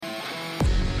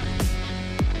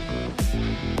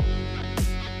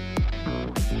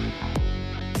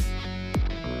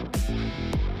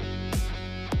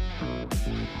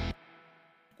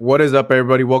What is up,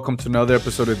 everybody? Welcome to another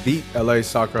episode of the LA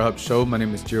Soccer Hub Show. My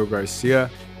name is Gio Garcia.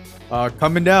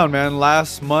 Coming down, man.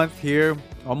 Last month here,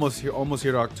 almost here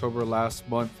to October. Last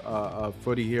month,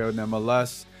 footy here in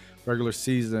MLS regular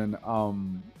season.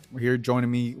 Here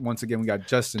joining me once again, we got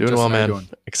Justin. Doing Justin, well, man.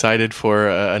 Excited for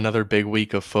another big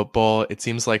week of football. It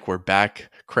seems like we're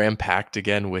back cram-packed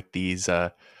again with these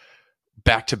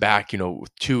back-to-back,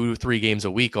 2-3 games a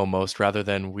week almost, rather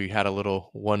than we had a little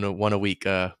one a week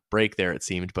break there, it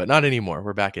seemed, but not anymore.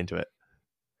 We're back into it.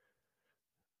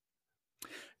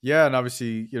 Yeah, and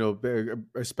obviously,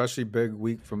 especially big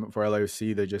week for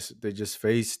LAFC. They just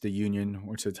faced the Union,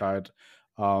 which they tied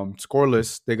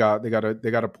scoreless. They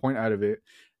got a point out of it,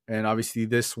 and obviously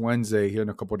this Wednesday here in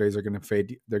a couple of days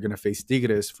they're gonna face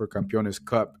Tigres for Campeones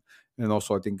Cup, and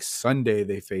also I think Sunday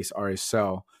they face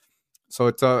RSL. So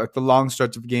it's a long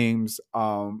stretch of games.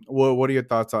 What are your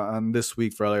thoughts on this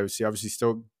week for LAFC? Obviously,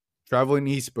 still traveling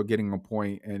east, but getting a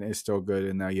point, and it's still good.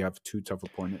 And now you have two tough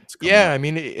opponents. Yeah, I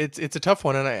mean, it's a tough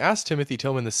one. And I asked Timothy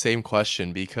Tillman the same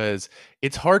question because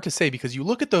it's hard to say, because you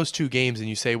look at those two games and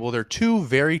you say, well, they're two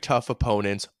very tough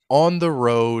opponents on the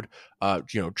road,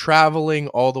 traveling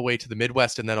all the way to the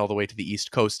Midwest and then all the way to the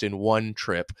East Coast in one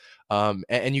trip.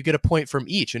 And you get a point from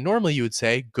each. And normally you would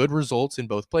say good results in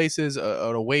both places.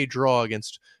 An away draw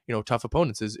against, tough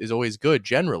opponents is always good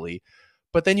generally.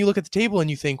 But then you look at the table and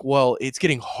you think, well, it's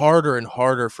getting harder and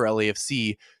harder for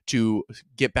LAFC to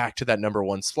get back to that number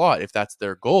one slot if that's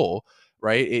their goal,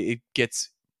 right? It gets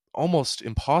almost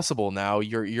impossible now.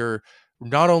 You're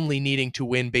not only needing to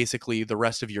win basically the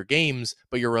rest of your games,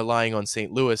 but you're relying on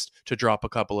St. Louis to drop a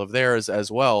couple of theirs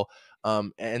as well.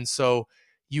 And so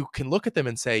you can look at them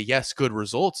and say, yes, good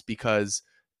results because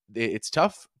it's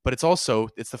tough, but it's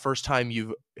the first time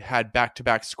you've had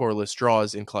back-to-back scoreless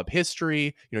draws in club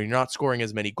history. You're not scoring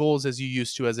as many goals as you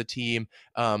used to as a team.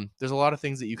 There's a lot of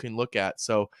things that you can look at.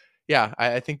 So yeah,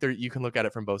 I think you can look at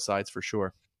it from both sides for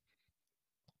sure.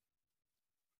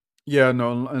 Yeah,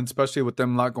 no, and especially with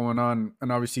them a lot going on,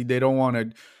 and obviously they don't want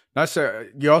to. Not sure.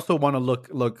 You also want to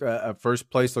look at first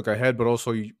place, look ahead, but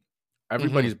also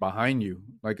everybody's behind you.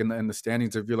 Like in the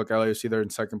standings, if you look at LAFC, they're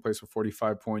in second place with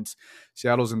 45 points.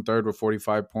 Seattle's in third with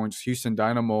 45 points. Houston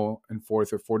Dynamo in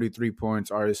fourth with 43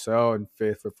 points. RSL in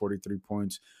fifth with 43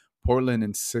 points. Portland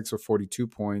in sixth with 42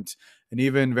 points, and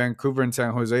even Vancouver and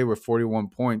San Jose with 41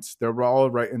 points. They're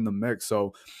all right in the mix.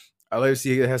 So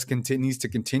LAFC needs to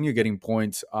continue getting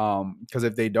points because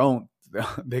if they don't,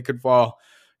 they could fall.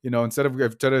 Instead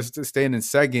of staying in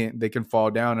second, they can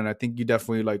fall down. And I think you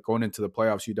definitely, like, going into the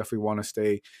playoffs, you definitely want to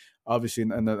stay obviously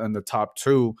in the top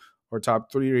two or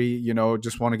top three.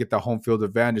 Just want to get that home field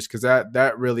advantage because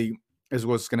that really is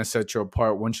what's going to set you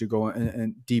apart once you go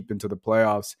in deep into the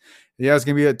playoffs. Yeah, it's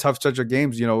going to be a tough stretch of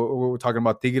games. We're talking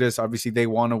about Tigres. Obviously, they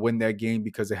want to win that game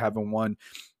because they haven't won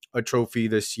a trophy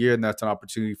this year, and that's an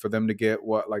opportunity for them to get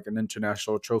like an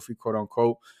international trophy, quote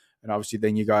unquote. And obviously,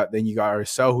 then you got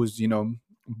RSL, who's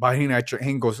biting at your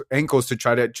ankles to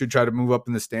try to move up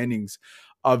in the standings.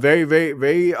 Very, very,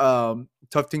 very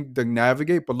tough thing to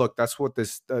navigate. But look, that's what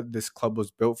this club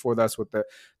was built for. That's what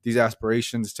these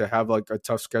aspirations to have, like, a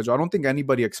tough schedule. I don't think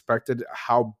anybody expected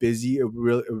how busy it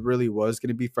really was going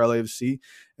to be for LAFC.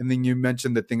 And then you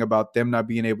mentioned the thing about them not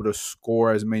being able to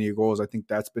score as many goals. I think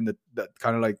that's been the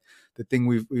kind of like the thing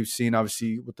we've seen,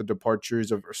 obviously, with the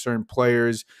departures of certain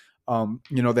players.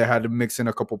 They had to mix in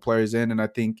a couple players in, and I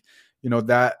think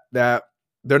that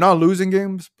they're not losing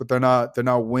games, but they're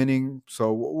not winning.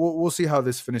 So we'll see how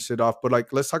this finishes off. But,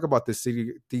 like, let's talk about this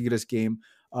Tigres game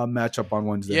matchup on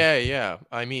Wednesday. Yeah.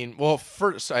 I mean, well,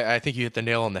 first, I think you hit the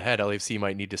nail on the head. LAFC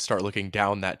might need to start looking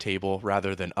down that table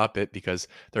rather than up it because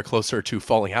they're closer to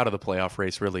falling out of the playoff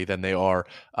race, really, than they are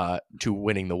to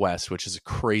winning the West, which is a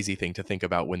crazy thing to think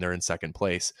about when they're in second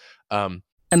place.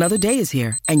 Another day is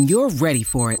here, and you're ready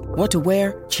for it. What to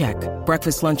wear? Check.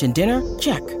 Breakfast, lunch, and dinner?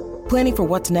 Check. Planning for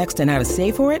what's next and how to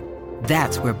save for it?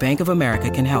 That's where Bank of America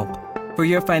can help. For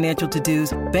your financial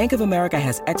to-dos, Bank of America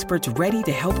has experts ready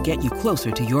to help get you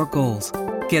closer to your goals.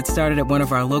 Get started at one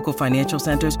of our local financial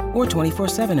centers or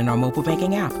 24/7 in our mobile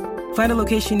banking app. Find a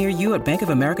location near you at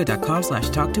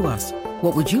bankofamerica.com/talktous.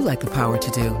 What would you like the power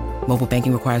to do? Mobile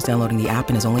banking requires downloading the app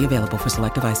and is only available for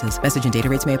select devices. Message and data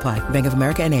rates may apply. Bank of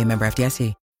America NA, member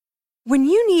FDIC. When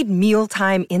you need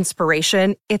mealtime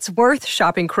inspiration, it's worth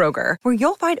shopping Kroger, where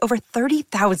you'll find over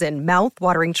 30,000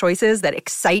 mouth-watering choices that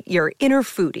excite your inner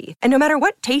foodie. And no matter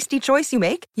what tasty choice you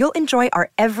make, you'll enjoy our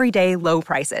everyday low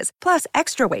prices, plus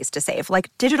extra ways to save,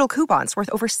 like digital coupons worth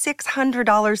over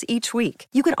 $600 each week.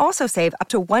 You can also save up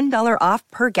to $1 off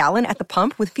per gallon at the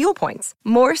pump with fuel points.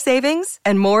 More savings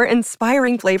and more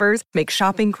inspiring flavors make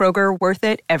shopping Kroger worth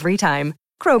it every time.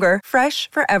 Kroger, fresh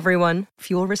for everyone.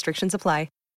 Fuel restrictions apply.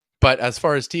 But as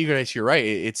far as Tigres, you're right.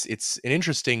 It's an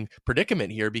interesting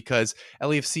predicament here because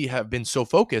LAFC have been so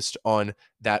focused on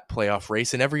that playoff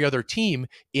race, and every other team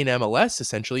in MLS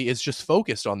essentially is just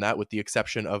focused on that, with the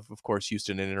exception of course,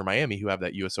 Houston and Inter Miami, who have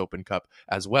that U.S. Open Cup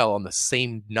as well on the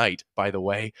same night, by the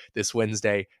way, this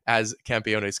Wednesday as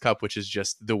Campeones Cup, which is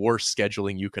just the worst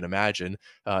scheduling you can imagine.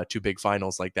 Two big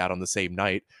finals like that on the same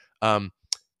night.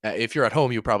 If you're at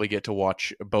home, you probably get to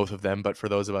watch both of them. But for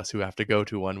those of us who have to go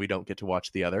to one, we don't get to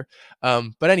watch the other.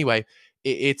 But anyway,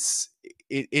 it's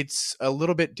a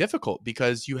little bit difficult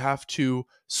because you have to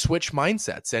switch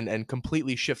mindsets and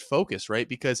completely shift focus, right?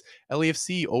 Because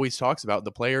LAFC always talks about,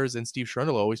 the players and Steve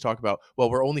Cherundolo always talk about,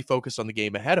 well, we're only focused on the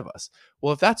game ahead of us.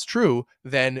 Well, if that's true,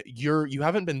 then you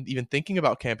haven't been even thinking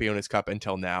about Campeones Cup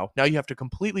until now. Now you have to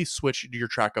completely switch your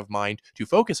track of mind to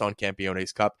focus on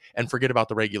Campeones Cup and forget about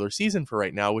the regular season for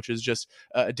right now, which is just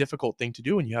a difficult thing to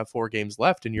do when you have 4 games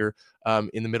left and you're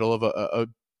in the middle of a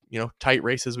tight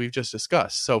race as we've just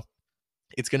discussed. So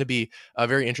it's going to be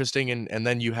very interesting. And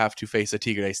then you have to face a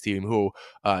Tigres team who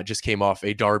just came off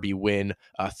a derby win,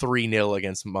 3-0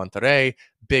 against Monterrey.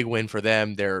 Big win for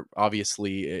them. They're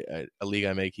obviously a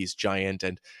Liga MX giant,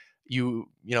 and you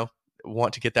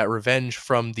want to get that revenge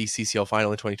from the CCL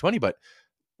final in 2020, but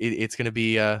it's going to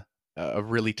be a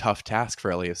really tough task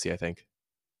for LAFC, I think.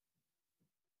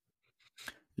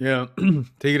 Yeah,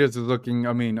 Tigres is looking,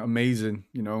 amazing.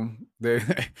 They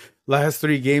last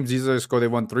 3 games, these are the score. They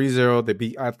won 3-0, they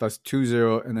beat Atlas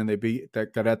 2-0, and then they beat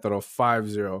Querétaro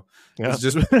 5-0. Yeah.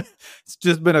 It's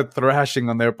just been a thrashing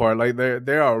on their part. Like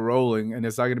they are rolling, and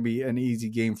it's not going to be an easy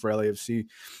game for LAFC.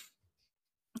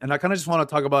 And I kind of just want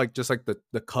to talk about just like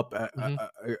the cup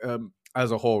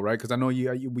as a whole, right? Because I know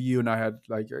you and I had,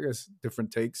 like, I guess,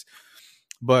 different takes,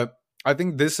 but I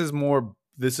think this is more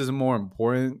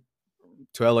important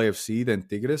to LAFC than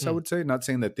Tigres, I would say. Not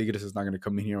saying that Tigres is not going to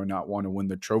come in here and not want to win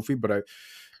the trophy, but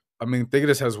I mean,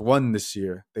 Tigres has won this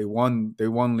year. They won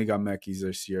Liga MX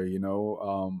this year.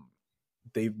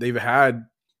 They've had,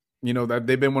 that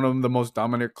they've been one of the most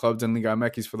dominant clubs in Liga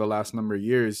MX for the last number of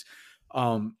years.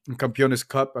 In Campeones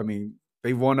Cup, I mean,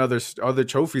 they've won other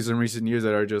trophies in recent years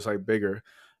that are just like bigger.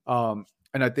 And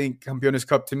I think Campeones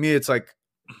Cup, to me, it's kind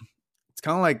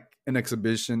of like an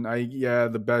exhibition.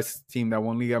 The best team that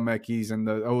won Liga MX and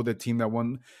the team that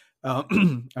won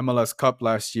MLS Cup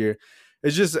last year.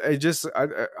 It's just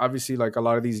obviously, like a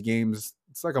lot of these games,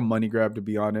 it's like a money grab, to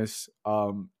be honest.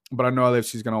 But I know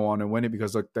LAFC is going to want to win it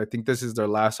because, look, I think this is their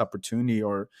last opportunity,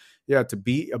 to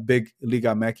beat a big Liga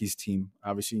MX team.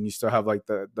 Obviously, and you still have like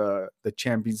the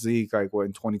Champions League, like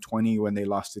in 2020 when they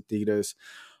lost to Tigres.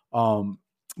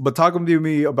 But talk to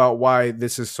me about why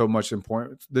this is so much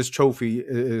important. This trophy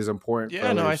is important.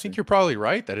 Yeah, no, I think you're probably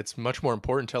right that it's much more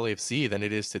important to LAFC than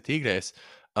it is to Tigres.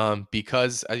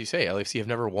 Because, as you say, LAFC have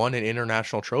never won an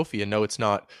international trophy, and no, it's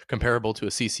not comparable to a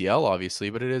CCL, obviously,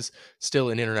 but it is still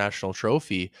an international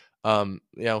trophy. I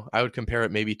would compare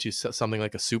it maybe to something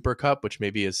like a Super Cup, which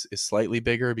maybe is slightly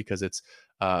bigger because it's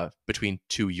between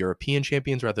 2 European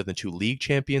champions rather than 2 league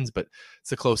champions, but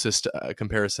it's the closest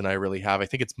comparison I really have. I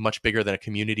think it's much bigger than a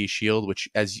Community Shield, which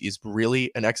is really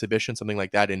an exhibition, something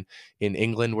like that in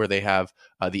England, where they have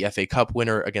the FA Cup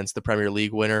winner against the Premier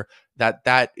League winner.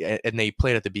 That and they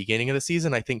played at the beginning of the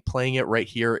season. I think playing it right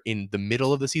here in the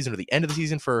middle of the season or the end of the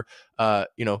season for MLS,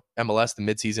 the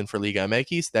midseason for Liga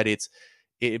MX, that it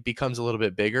becomes a little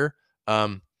bit bigger.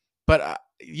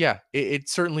 It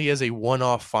certainly is a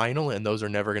one-off final, and those are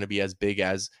never going to be as big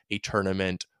as a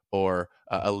tournament or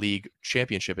a league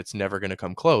championship. It's never going to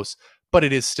come close, but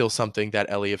it is still something that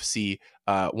LAFC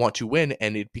want to win,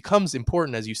 and it becomes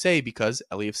important, as you say, because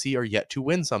LAFC are yet to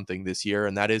win something this year,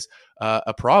 and that is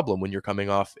a problem when you're coming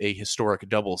off a historic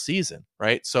double season,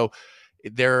 right? So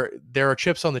there are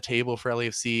chips on the table for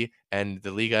LAFC, and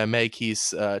the Liga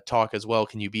MX talk as well.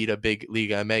 Can you beat a big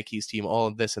Liga MX team? All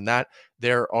of this and that.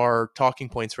 There are talking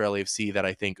points for LAFC that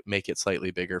I think make it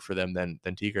slightly bigger for them than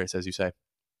Tigres, as you say.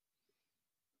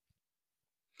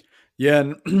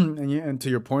 Yeah, and to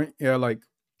your point, like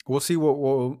we'll see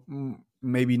what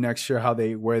maybe next year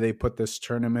where they put this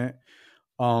tournament.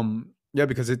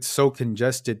 Because it's so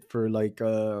congested for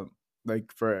for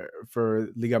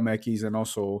Liga MX and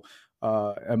also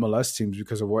MLS teams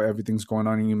because of what everything's going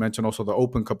on. And you mentioned also the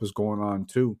Open Cup is going on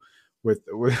too, with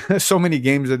so many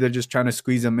games that they're just trying to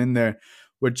squeeze them in there,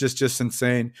 which is just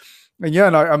insane.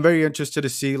 And I'm very interested to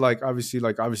see, obviously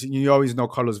you always know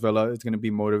Carlos Vela is going to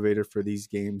be motivated for these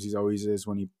games. He always is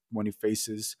when he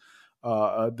faces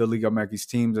the Liga MX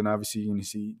teams, and obviously you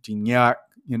see Gignac,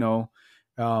 and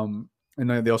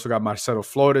then they also got Marcelo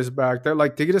Flores back. They're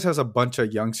Tigres has a bunch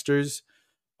of youngsters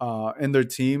in their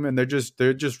team, and they're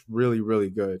just really really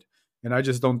good. And I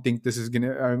just don't think this is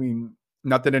gonna. I mean,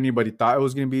 not that anybody thought it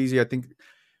was gonna be easy. I think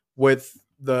with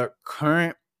the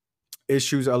current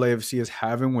issues LAFC is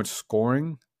having with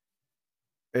scoring,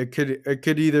 it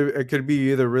could be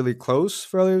either really close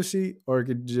for LAFC, or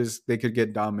they could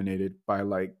get dominated by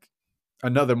like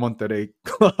another month at a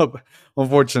club,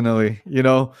 unfortunately,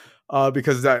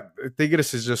 because that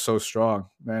Tigres is just so strong,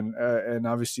 man. And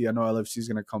obviously, I know LFC is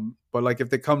gonna come, but like if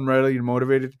they come ready and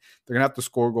motivated, they're gonna have to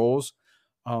score goals.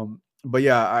 But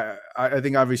yeah, I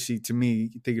think obviously to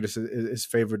me, Tigres is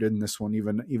favored in this one,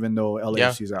 even though Yeah,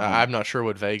 LAFC is at home. I'm not sure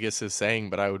what Vegas is saying,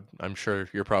 but I'm sure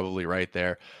you're probably right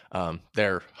there.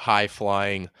 They're high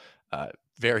flying,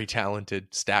 very talented,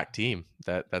 stacked team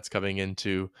that's coming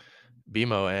into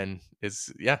BMO, and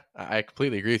I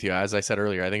completely agree with you. As I said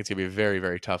earlier, I think it's gonna be a very,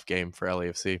 very tough game for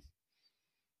LAFC.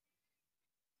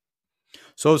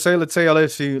 So let's say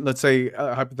LAFC,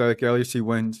 hypothetically LAFC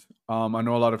wins. I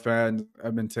know a lot of fans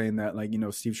have been saying that, like,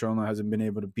 Steve Sherlin hasn't been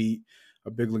able to beat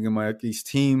a big league Miami's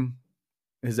team.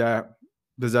 Does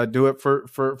that do it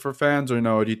for fans, or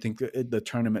no? Do you think the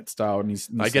tournament style needs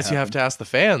I guess to you have happen? to ask the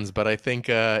fans, but I think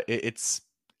I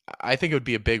think it would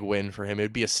be a big win for him. It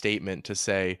would be a statement to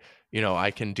say,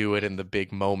 I can do it in the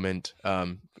big moment.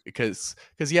 Because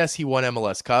yes, he won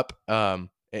MLS Cup.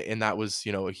 And that was,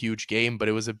 a huge game, but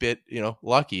it was a bit,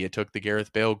 lucky. It took the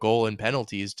Gareth Bale goal and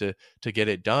penalties to get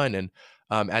it done. And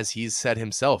as he's said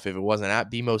himself, if it wasn't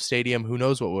at BMO Stadium, who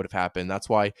knows what would have happened. That's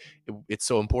why it's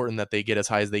so important that they get as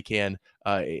high as they can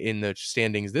in the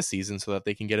standings this season, so that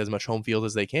they can get as much home field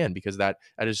as they can, because that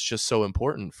is just so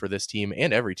important for this team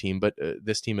and every team, but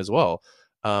this team as well.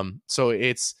 So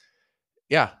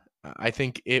yeah, I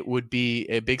think it would be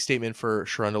a big statement for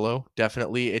Sherundalo.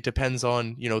 Definitely. It depends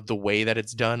on, the way that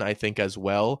it's done, I think, as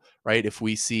well, right? If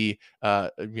we see,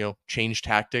 change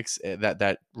tactics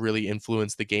that really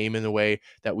influence the game in the way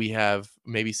that we have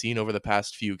maybe seen over the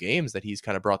past few games, that he's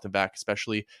kind of brought them back,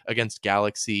 especially against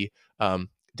Galaxy,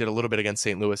 did a little bit against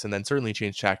St. Louis, and then certainly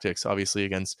changed tactics, obviously,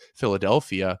 against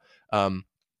Philadelphia.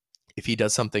 If he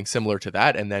does something similar to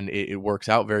that, and then it works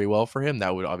out very well for him,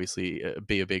 that would obviously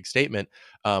be a big statement.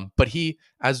 But he,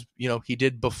 as he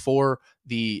did before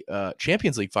the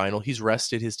Champions League final, he's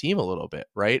rested his team a little bit,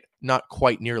 right? Not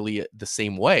quite nearly the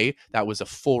same way. That was a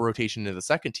full rotation into the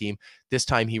second team. This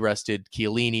time he rested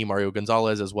Chiellini, Mario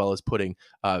Gonzalez, as well as putting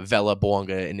Vela,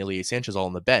 Boanga, and Ilie Sanchez all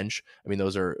on the bench. I mean,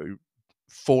 those are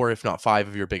 4, if not 5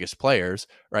 of your biggest players,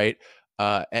 right?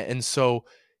 And so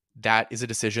that is a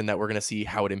decision that we're going to see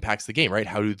how it impacts the game, right?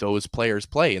 How do those players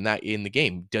play in the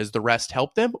game? Does the rest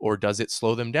help them, or does it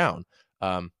slow them down?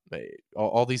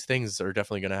 All these things are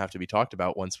definitely going to have to be talked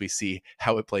about once we see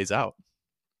how it plays out.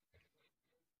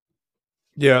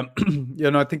 Yeah,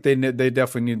 no, I think they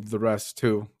definitely need the rest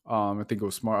too. I think it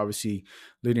was smart, obviously,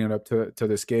 leading it up to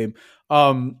this game.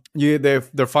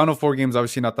 Their final 4 games,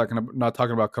 obviously not talking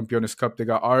about Campeones Cup. They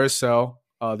got RSL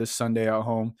this Sunday at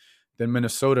home, then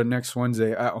Minnesota next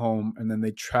Wednesday at home, and then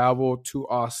they travel to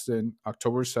Austin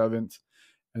October 7th,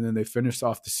 and then they finish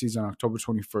off the season October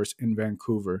 21st in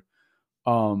Vancouver.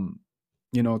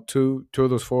 Two of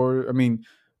those 4. I mean,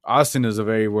 Austin is a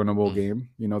very winnable game.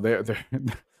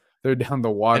 They're down the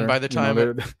water. And by the time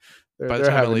they're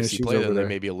having LAFC issues play over them, they there.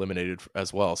 may be eliminated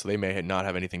as well, so they may not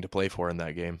have anything to play for in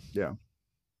that game. Yeah.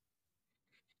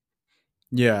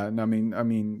 Yeah, and I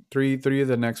mean, three of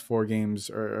the next 4 games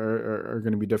are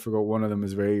going to be difficult. One of them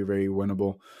is very, very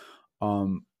winnable.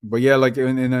 But yeah, like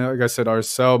like I said,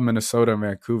 RSL, Minnesota, and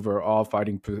Vancouver are all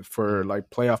fighting for like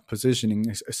playoff positioning,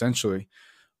 essentially.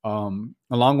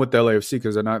 Along with the LAFC,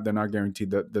 because they're not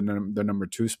guaranteed the number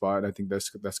 2 spot. I think that's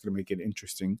going to make it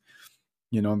interesting.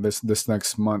 This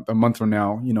next month, a month from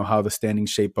now, how the standings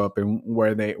shape up and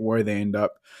where they end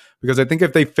up. Because I think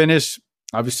if they finish,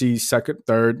 obviously second,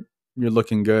 third, you're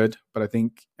looking good. But I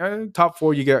think top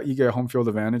 4, you get home field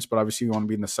advantage. But obviously you want to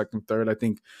be in the second, third. I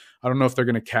don't know if they're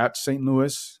going to catch St.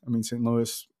 Louis. I mean, St.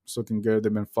 Louis is looking good.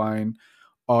 They've been fine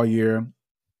all year.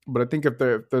 But I think if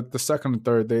they're the second and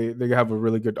third, they have a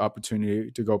really good opportunity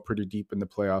to go pretty deep in the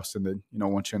playoffs. And then,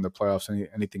 once you're in the playoffs,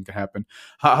 anything can happen.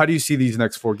 How do you see these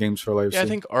next 4 games for LAFC? Yeah, I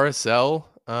think RSL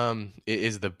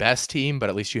is the best team, but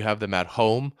at least you have them at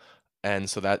home, and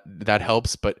so that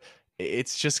helps. But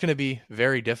it's just going to be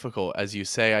very difficult, as you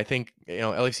say. I think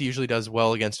LAFC usually does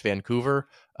well against Vancouver.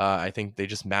 I think they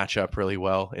just match up really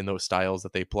well in those styles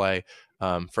that they play,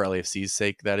 for LAFC's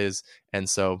sake, that is. And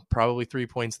so probably 3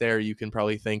 points there. You can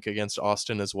probably think against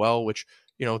Austin as well, which,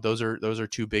 those are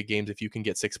 2 big games. If you can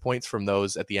get 6 points from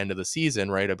those at the end of the season,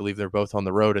 right? I believe they're both on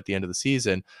the road at the end of the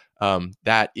season.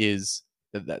 That's going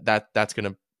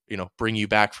to bring you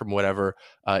back from whatever,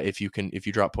 if you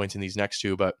drop points in these next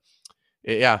two. But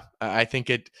yeah, I think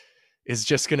it is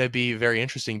just going to be very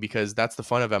interesting because that's the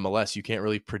fun of MLS. You can't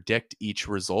really predict each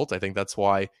result. I think that's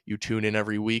why you tune in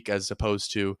every week, as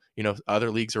opposed to, other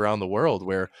leagues around the world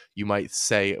where you might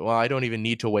say, well, I don't even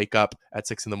need to wake up at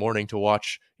 6 a.m. to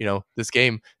watch, this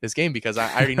game because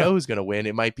I already know who's going to win.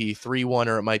 It might be 3-1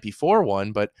 or it might be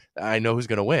 4-1, but I know who's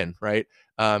going to win. Right.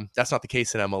 That's not the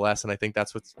case in MLS. And I think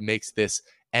that's what makes this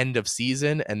end of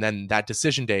season, and then that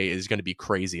decision day is going to be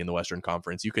crazy in the Western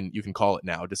Conference. You can call it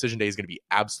now. Decision day is going to be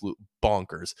absolute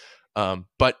bonkers.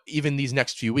 But even these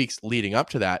next few weeks leading up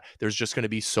to that, there's just going to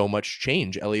be so much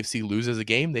change. LAFC loses a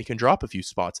game, they can drop a few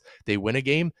spots. They win a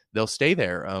game, they'll stay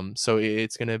there. So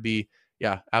it's going to be,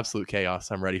 absolute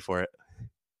chaos. I'm ready for it.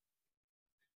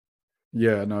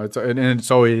 Yeah, no,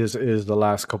 it's always is the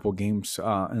last couple games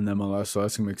in the MLS, so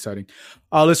that's gonna be exciting.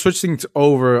 Let's switch things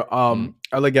over.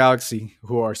 LA Galaxy,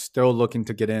 who are still looking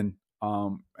to get in,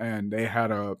 and they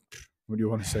had a what do you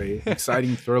want to say?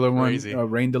 Exciting thriller one,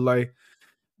 rain delay.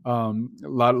 A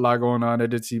lot going on. I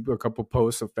did see a couple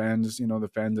posts of fans, the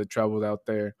fans that traveled out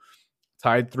there,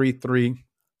 tied 3-3,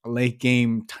 a late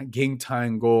game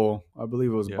time goal. I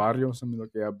believe it was Barrios.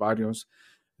 Barrios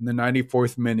in the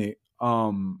 94th minute.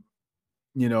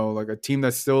 Like a team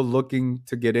that's still looking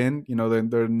to get in,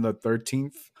 they're in the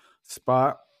 13th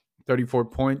spot, 34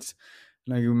 points.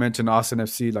 Like you mentioned, Austin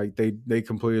FC, like they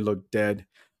completely look dead.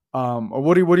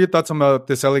 What are your thoughts about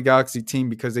this LA Galaxy team?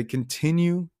 Because they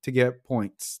continue to get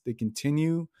points. They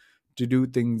continue to do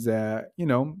things that,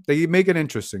 they make it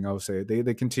interesting, I would say.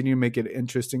 They continue to make it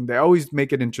interesting. They always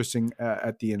make it interesting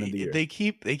at the end of the year. They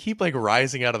keep like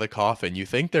rising out of the coffin. You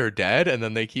think they're dead, and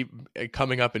then they keep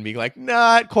coming up and being like,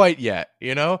 not quite yet,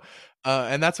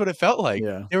 and that's what it felt like.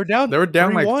 Yeah. They were down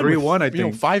like 3-1, I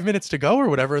think. 5 minutes to go or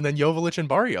whatever, and then Jovic and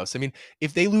Barrios. I mean,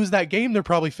 if they lose that game, they're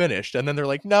probably finished. And then they're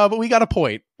like, no, but we got a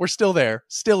point. We're still there,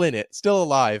 still in it, still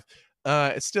alive.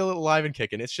 It's still alive and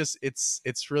kicking. It's just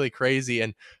it's really crazy.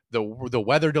 And the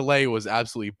weather delay was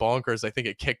absolutely bonkers. I think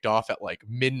it kicked off at like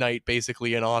midnight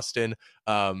basically in Austin.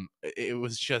 It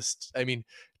was just, I mean,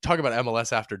 talk about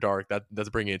MLS after dark. That's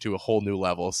bringing it to a whole new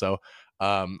level. So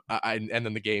and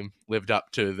then the game lived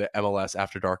up to the MLS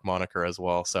after dark moniker as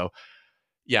well. So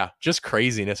yeah, just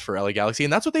craziness for LA Galaxy.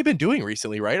 And that's what they've been doing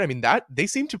recently, right? I mean, that they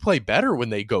seem to play better when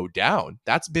they go down.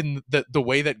 That's been the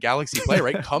way that Galaxy play,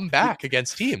 right? Come back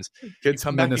against teams. You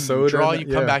come back and you draw, you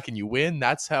come back and you win.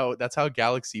 That's how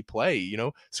Galaxy play,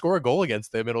 score a goal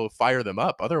against them, it'll fire them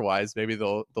up. Otherwise, maybe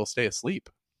they'll stay asleep.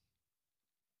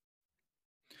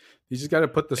 You just got to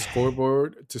put the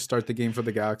scoreboard to start the game for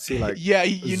the Galaxy. Like, yeah,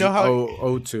 you know how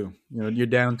 0-2. You're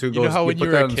down 2 goals. You know how when you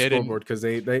you're a kid, because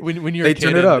they when you're a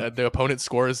kid and the opponent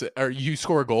scores, or you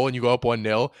score a goal and you go up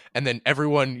 1-0, and then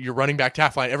you're running back to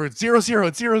half line. Everyone's 0-0.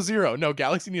 It's 0-0. No,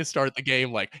 Galaxy need to start the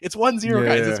game like it's 1-0,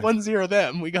 guys. It's 1-0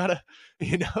 them. We gotta,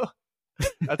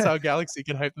 that's how Galaxy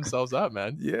can hype themselves up,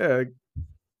 man. Yeah.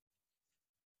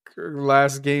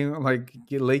 Last game, like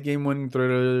late game winning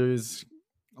thrillers.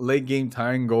 Late game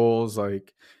tying goals.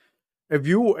 Like if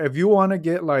you want to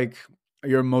get like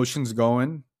your emotions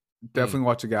going, definitely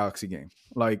watch a Galaxy game.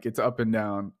 Like it's up and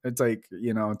down. It's like,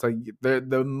 it's like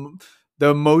the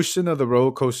emotion of the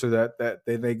roller coaster that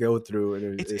they go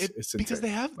through. It's because they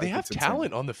have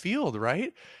talent on the field,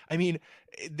 right? I mean,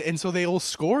 and so they'll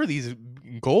score these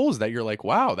goals that you're like,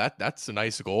 wow, that's a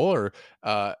nice goal,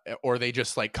 or they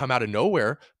just like come out of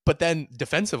nowhere. But then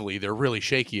defensively, they're really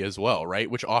shaky as well,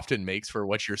 right? Which often makes for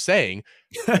what you're saying,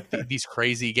 these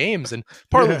crazy games. And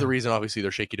part of the reason, obviously, they're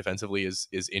shaky defensively is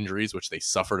injuries, which they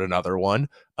suffered another one.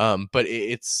 But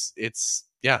it's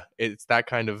that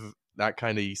kind of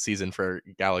season for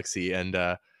Galaxy, and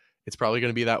it's probably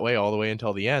going to be that way all the way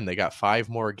until the end. They got 5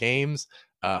 more games,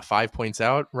 5 points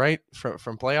out, right,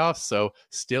 from playoffs, so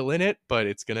still in it, but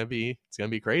it's gonna be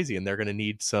crazy, and they're gonna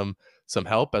need some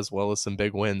help as well as some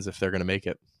big wins if they're gonna make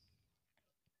it.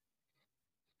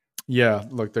 Yeah,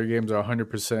 look, their games are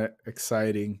 100%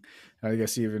 exciting. I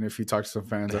guess even if you talk to some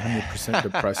fans, 100%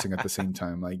 depressing at the same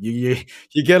time. Like you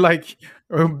get like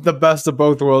the best of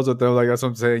both worlds with them. Like that's what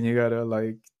I'm saying. You gotta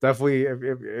like definitely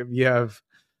if you have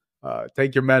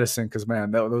take your medicine, because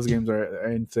man, those games are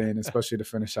insane, especially to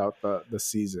finish out the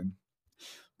season.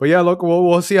 But yeah, look,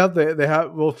 we'll see how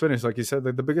we'll finish. Like you said,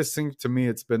 the biggest thing to me,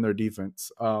 it's been their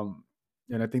defense.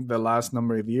 And I think the last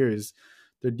number of years,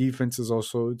 their defense is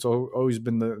it's always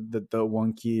been the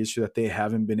one key issue that they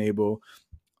haven't been able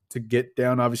to get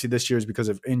down. Obviously, this year is because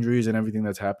of injuries and everything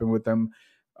that's happened with them.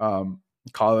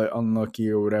 Call it unlucky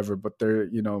or whatever, but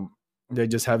they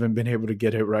just haven't been able to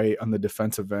get it right on the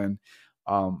defensive end.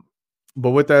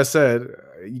 But with that said,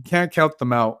 you can't count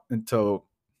them out until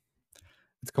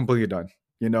it's completely done.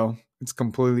 You know, it's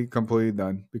completely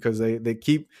done because they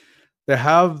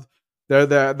have they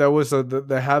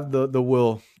have the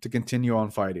will to continue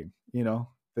on fighting. You know,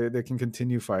 they can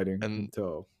continue fighting And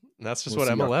until that's just we'll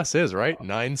what see. MLS is, right?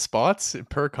 9 spots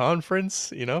per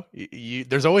conference. You know,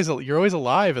 there's always you're always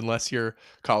alive unless you're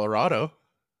Colorado.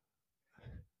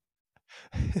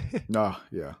 No,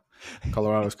 yeah.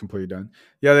 Colorado's completely done.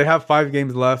 Yeah, they have 5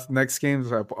 games left. Next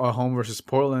game's at home versus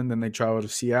Portland. Then they travel to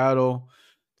Seattle.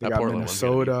 They That got Portland one's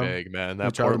gonna be Minnesota. big, man. They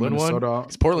That travel to Portland one, Minnesota.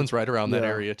 because Portland's right around that Yeah.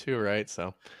 area too, right?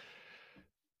 So,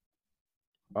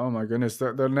 Oh my goodness,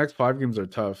 the next 5 games are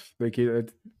tough. They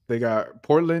got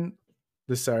Portland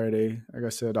this Saturday. Like I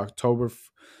said, October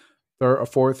 3rd or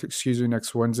 4th, excuse me,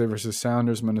 next Wednesday versus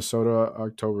Sounders. Minnesota,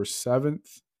 October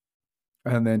 7th.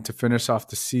 And then to finish off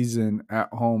the season at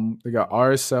home, they got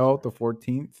RSL the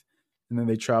 14th, and then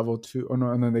they travel to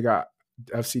and then they got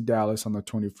FC Dallas on the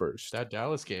 21st. that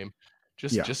Dallas game,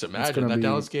 Yeah, just it's imagine gonna that be-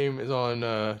 Dallas game is on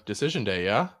decision day.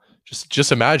 Yeah,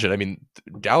 just imagine. I mean,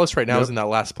 Dallas right now is Yep. in that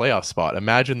last playoff spot.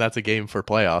 Imagine that's a game for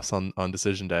playoffs on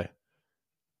decision day.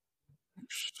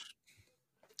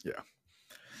 Yeah,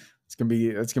 it's gonna be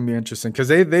interesting because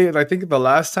they I think the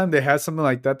last time they had something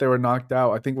like that, they were knocked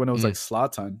out. I think when it was like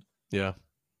Zlatan. Yeah.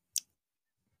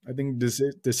 I think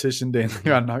decision day they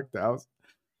got knocked out.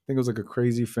 I think it was like a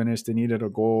crazy finish. They needed a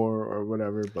goal or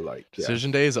whatever, but like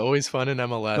Decision day is always fun in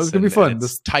MLS. It's gonna be fun.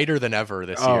 It's tighter than ever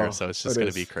this year, so it's just going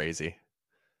to be crazy.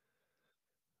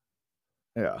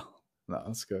 Yeah, no,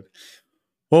 that's good.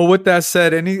 Well, with that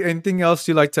said, anything else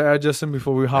you'd like to add, Justin,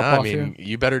 before we hop off I mean, here?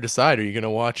 you better decide. Are you going to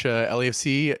watch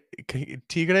LAFC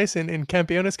Tigres in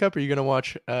Campeones Cup? Or are you going to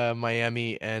watch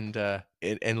Miami and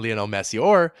Lionel Messi?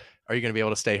 Or are you going to be able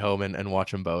to stay home and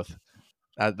watch them both?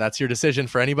 That's your decision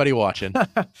for anybody watching.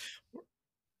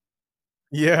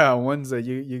 Yeah, Wednesday.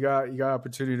 You got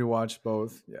opportunity to watch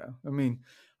both. Yeah, I mean,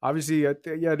 obviously, I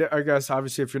guess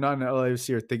obviously if you're not an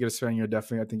LAFC or Tigres fan,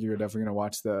 I think you're definitely gonna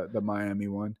watch the Miami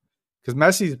one because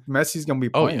Messi's gonna be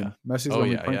playing. Oh, yeah. Messi's gonna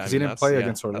be playing because he didn't play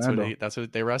against Orlando. That's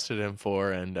what they rested him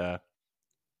for, and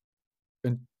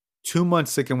in 2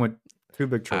 months they can win 2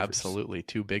 big trophies. Absolutely,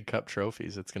 2 big cup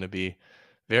trophies. It's going to be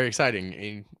very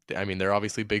exciting. I mean, they're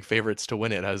obviously big favorites to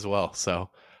win it as well.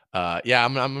 So, yeah,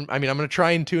 I'm going to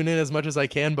try and tune in as much as I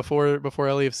can before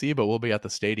LAFC, but we'll be at the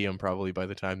stadium probably by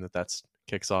the time that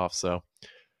kicks off. So,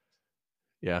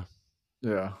 yeah,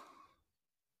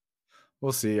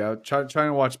 we'll see. Trying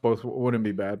to watch both wouldn't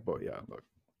be bad, but yeah, look,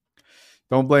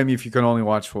 don't blame me if you can only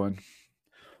watch one.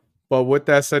 But with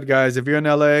that said, guys, if you're in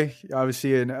LA,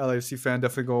 obviously an LAFC fan,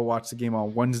 definitely go watch the game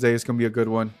on Wednesday. It's gonna be a good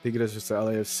one. Tigres versus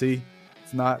LAFC.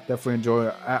 If not, definitely enjoy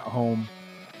it at home.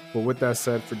 But with that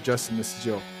said, for Justin, this is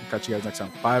Joe. I'll catch you guys next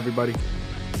time. Bye, everybody.